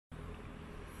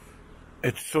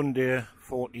It's Sunday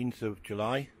 14th of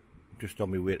July, just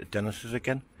on my way to Dennis's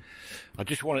again. I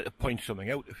just wanted to point something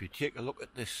out. If you take a look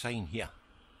at this sign here,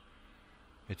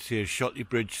 it says Shotley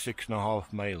Bridge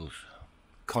 6.5 miles,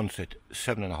 Concert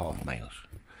 7.5 miles.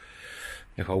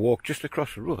 If I walk just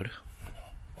across the road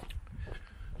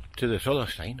to this other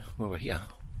sign over here,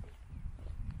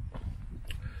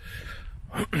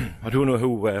 I don't know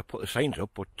who put the signs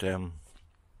up, but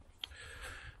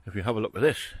if you have a look at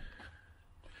this,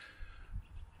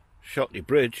 Shotley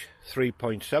Bridge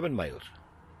 3.7 miles.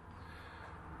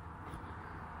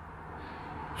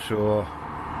 So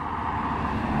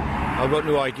I've got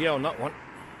no idea on that one.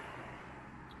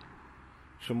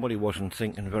 Somebody wasn't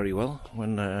thinking very well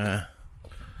when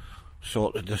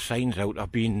sorted the signs out.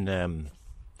 I've been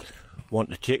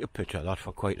wanting to take a picture of that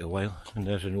for quite a while, and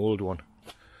there's an old one,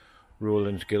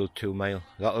 Rowlands Gill 2 mile.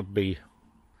 That'll be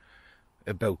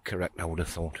about correct, I would have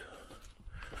thought.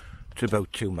 It's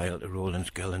about 2 mile to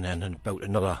Rowlands Gill, and then about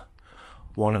another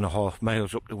 1.5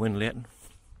 miles up to Winlayton.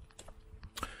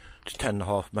 It's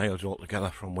 10.5 miles altogether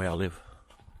from where I live,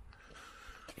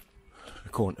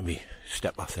 according to me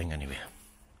stepper thing anyway.